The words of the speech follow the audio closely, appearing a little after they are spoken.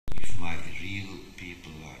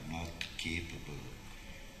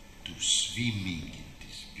swimming in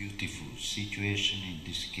this beautiful situation. In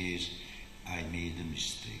this case, I made a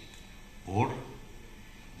mistake. Or,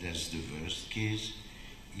 that's the worst case,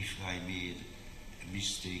 if I made a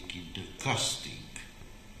mistake in the casting.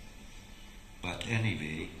 But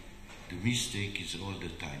anyway, the mistake is all the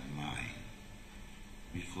time mine,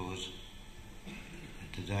 because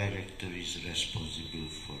the director is responsible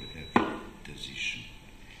for every decision.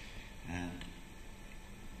 And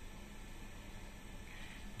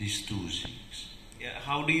these two things. Yeah,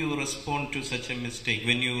 how do you respond to such a mistake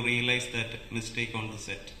when you realize that mistake on the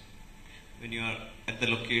set? When you are at the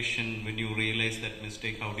location, when you realize that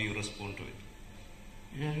mistake, how do you respond to it?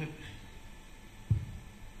 Yeah,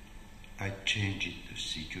 I change the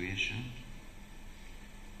situation.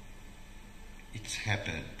 It's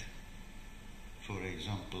happened. For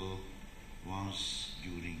example, once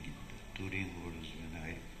during the touring orders when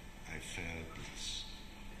I felt it's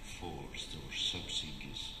forced or something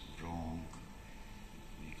is wrong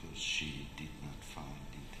because she did not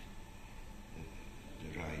find it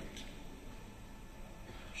the right.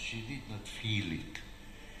 She did not feel it.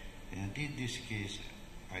 And in this case,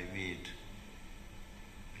 I made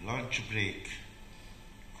lunch break,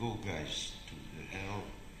 go guys to the hell,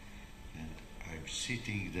 and I'm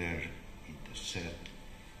sitting there in the set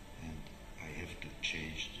and I have to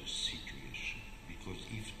change the situation, because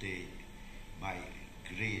if my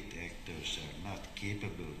great actors are not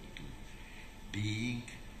capable to being,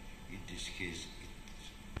 in this case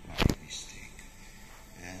it's my mistake.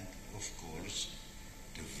 And of course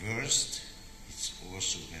the worst, it's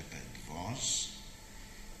also happened once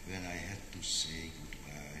when I had to say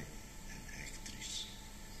goodbye an actress,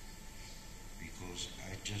 because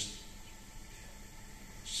I just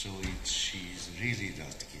saw it, she is really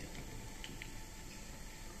not capable to do.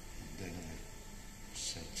 And then I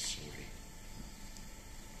said sorry.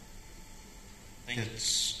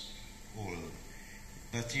 That's all.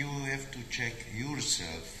 But you have to check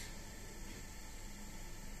yourself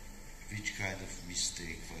which kind of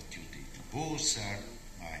mistake what you did. Both are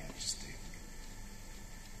my mistake.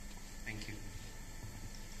 Thank you.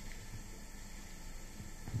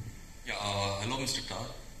 Yeah, hello Mr. Tarr.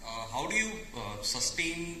 How do you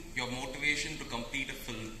sustain your motivation to complete a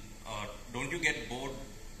film? Don't you get bored?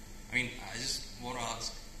 I mean, I just want to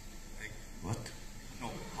ask. Like, what? No.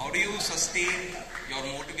 How do you sustain your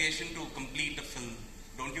motivation to complete a film?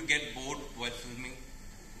 Don't you get bored while filming?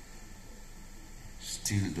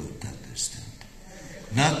 Still don't understand.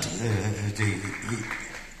 Not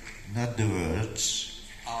the words.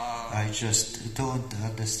 I just don't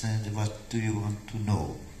understand. What do you want to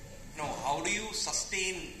know? No, how do you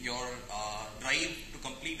sustain your drive to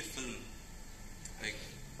complete a film? Like,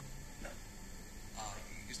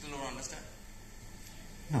 you still don't understand?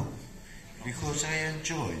 No, because I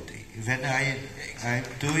enjoyed it. When I'm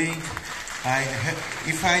doing,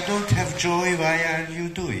 if I don't have joy, why are you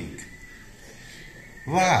doing?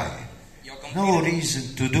 Why? No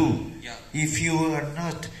reason to do. Yeah. If you are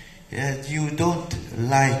not, you don't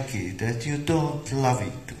like it, that you don't love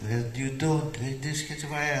it, that you don't, in this case,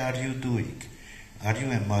 why are you doing? Are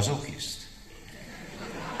you a masochist?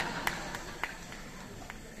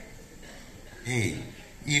 Hey,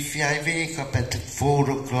 if I wake up at 4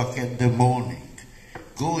 o'clock in the morning,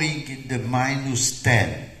 going in the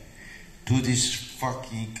 -10 to this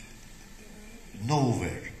fucking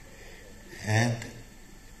nowhere, and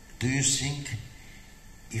do you think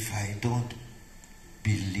if I don't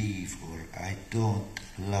believe or I don't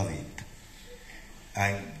love it,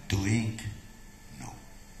 I'm doing? No,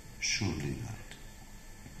 surely not.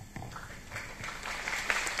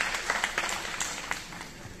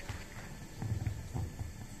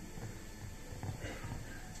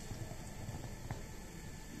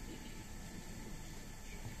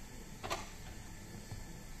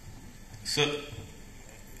 So,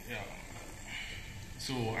 yeah.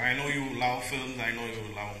 So I know you love films, I know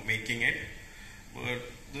you love making it, but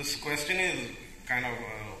this question is kind of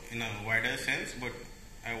in a wider sense, but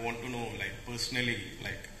I want to know, like, personally,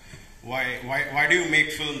 like, why do you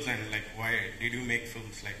make films, and like why did you make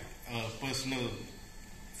films, like personal,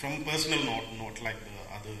 from personal not like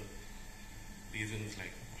the other reasons,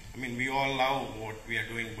 like, I mean, we all love what we are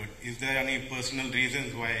doing, but is there any personal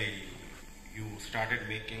reasons why you started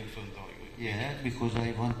making films? Or yeah, because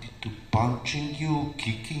I wanted to punching you,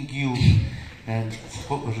 kicking you, and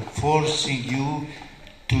forcing you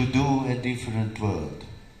to do a different world.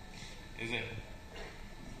 Is it?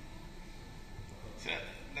 So,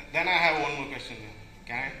 then I have one more question.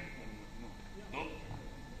 Can I? No?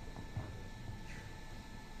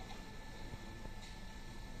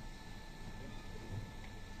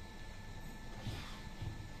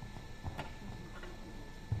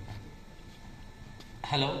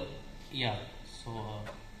 Hello. Yeah. So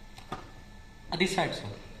this side, sir.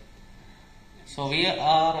 So we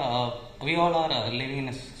all are living in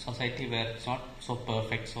a society where it's not so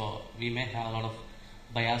perfect. So we may have a lot of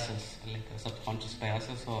biases, like subconscious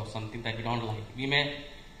biases or something that we don't like. We may,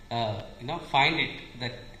 find it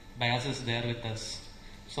that bias is there with us.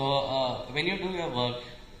 So when you do your work,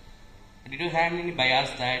 did you have any bias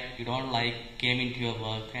that you don't like came into your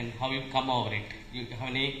work, and how you come over it? You have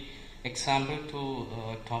any example to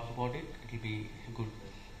talk about it? It will be good.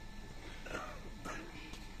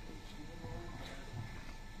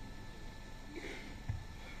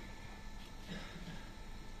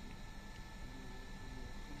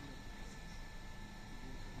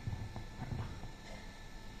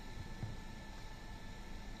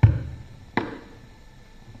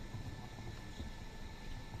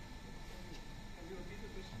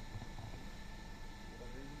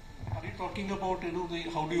 Are you talking about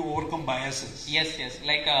how do you overcome biases? Yes, yes.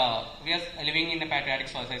 Like we are living in a patriotic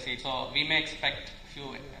society, so we may expect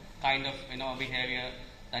few kind of behavior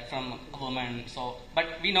that from a woman. So, but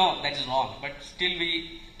we know that is wrong. But still,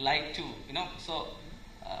 we like to So,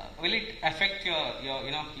 will it affect your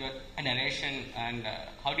narration, and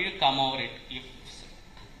how do you come over it if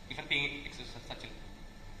a thing exists as such?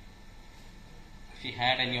 If you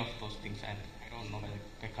had any of those things, and I don't know whether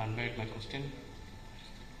I conveyed my question.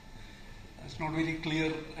 It's not very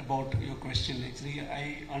clear about your question. Actually,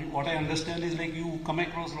 what I understand is like you come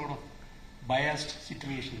across a lot of biased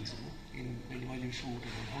situations while you shoot.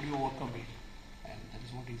 How do you overcome it? And that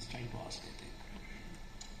is what he's trying to ask, I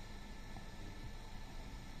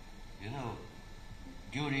think.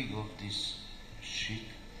 During of this shit,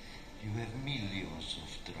 you have millions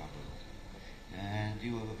of trouble, and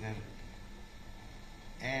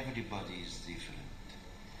everybody is different.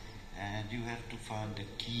 And you have to find a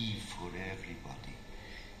key for everybody,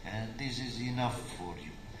 and this is enough for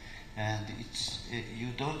you. And you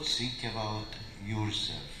don't think about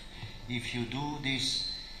yourself. If you do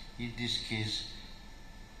this, in this case,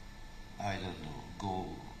 I don't know, go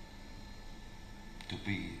to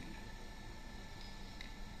be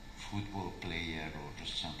football player or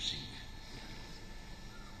something.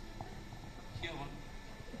 Yeah, one.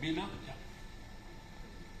 Béla? Yeah.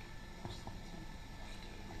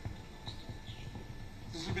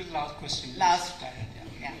 This will be the last question. Last.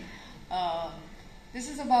 Yeah. This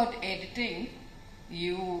is about editing.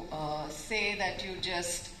 You say that you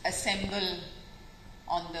just assemble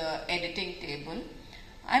on the editing table.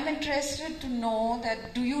 I'm interested to know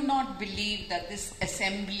that do you not believe that this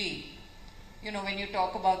assembly, when you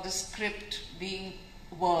talk about the script being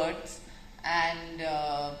words and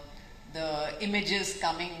the images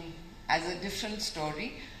coming as a different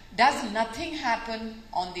story, does nothing happen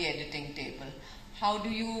on the editing table? How do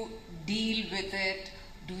you deal with it?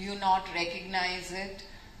 Do you not recognize it?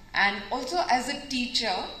 And also as a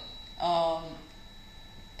teacher,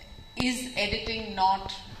 is editing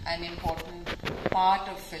not an important part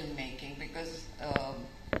of filmmaking? Because,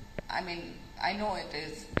 I know it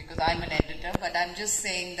is because I'm an editor, but I'm just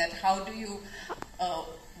saying that how do you,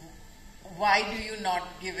 why do you not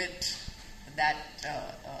give it that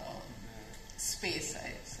space,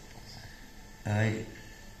 I suppose? I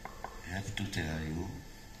have to tell you,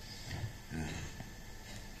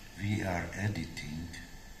 we are editing,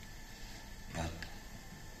 but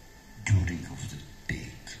during of the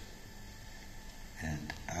take,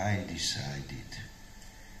 and I decided,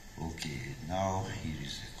 okay, now here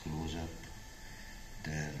is a close-up,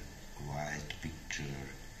 then white picture,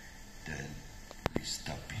 then we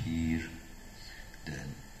stop here,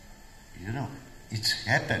 then, it's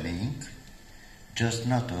happening, just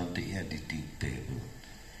not on the editing table.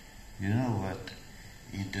 You know what?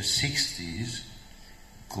 In the 60s,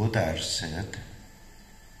 Godard said,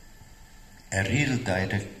 a real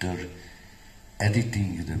director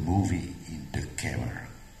editing the movie in the camera.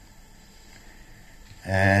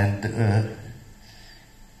 And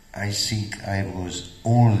I think I was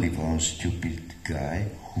only one stupid guy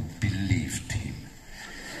who believed him.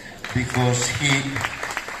 Because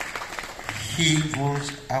he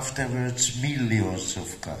was afterwards millions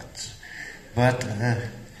of cuts. But,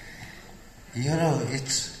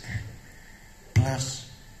 it's, plus,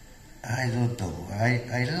 I don't know,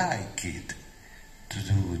 I like it to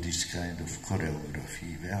do this kind of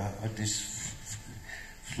choreography, this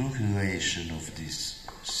fluctuation of these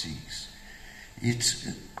things.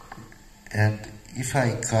 And if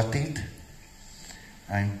I cut it,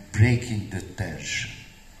 I'm breaking the tension.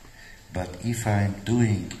 But if I'm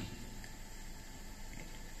doing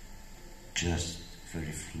just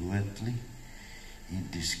very fluently, in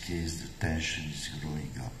this case the tension is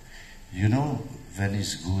growing up. When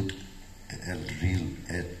it's good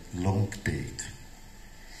a long take.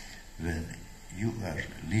 When you are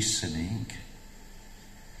listening,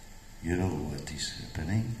 you know what is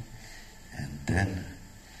happening, and then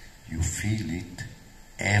you feel it,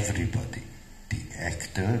 everybody, the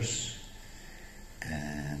actors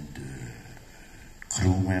and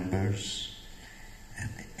crew members and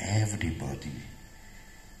everybody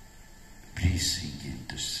breathing in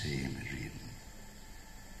the same rhythm.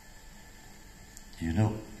 You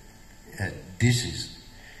know, this is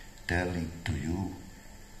telling to you,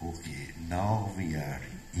 okay, now we are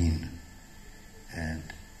in, and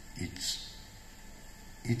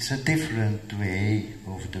it's a different way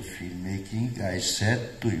of the filmmaking. I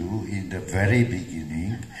said to you in the very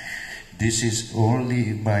beginning, this is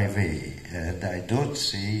only my way, and I don't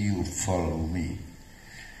say you follow me.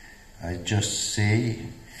 I just say,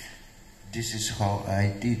 this is how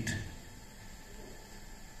I did.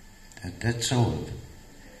 And that's all.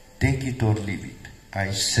 Take it or leave it.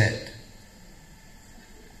 I said.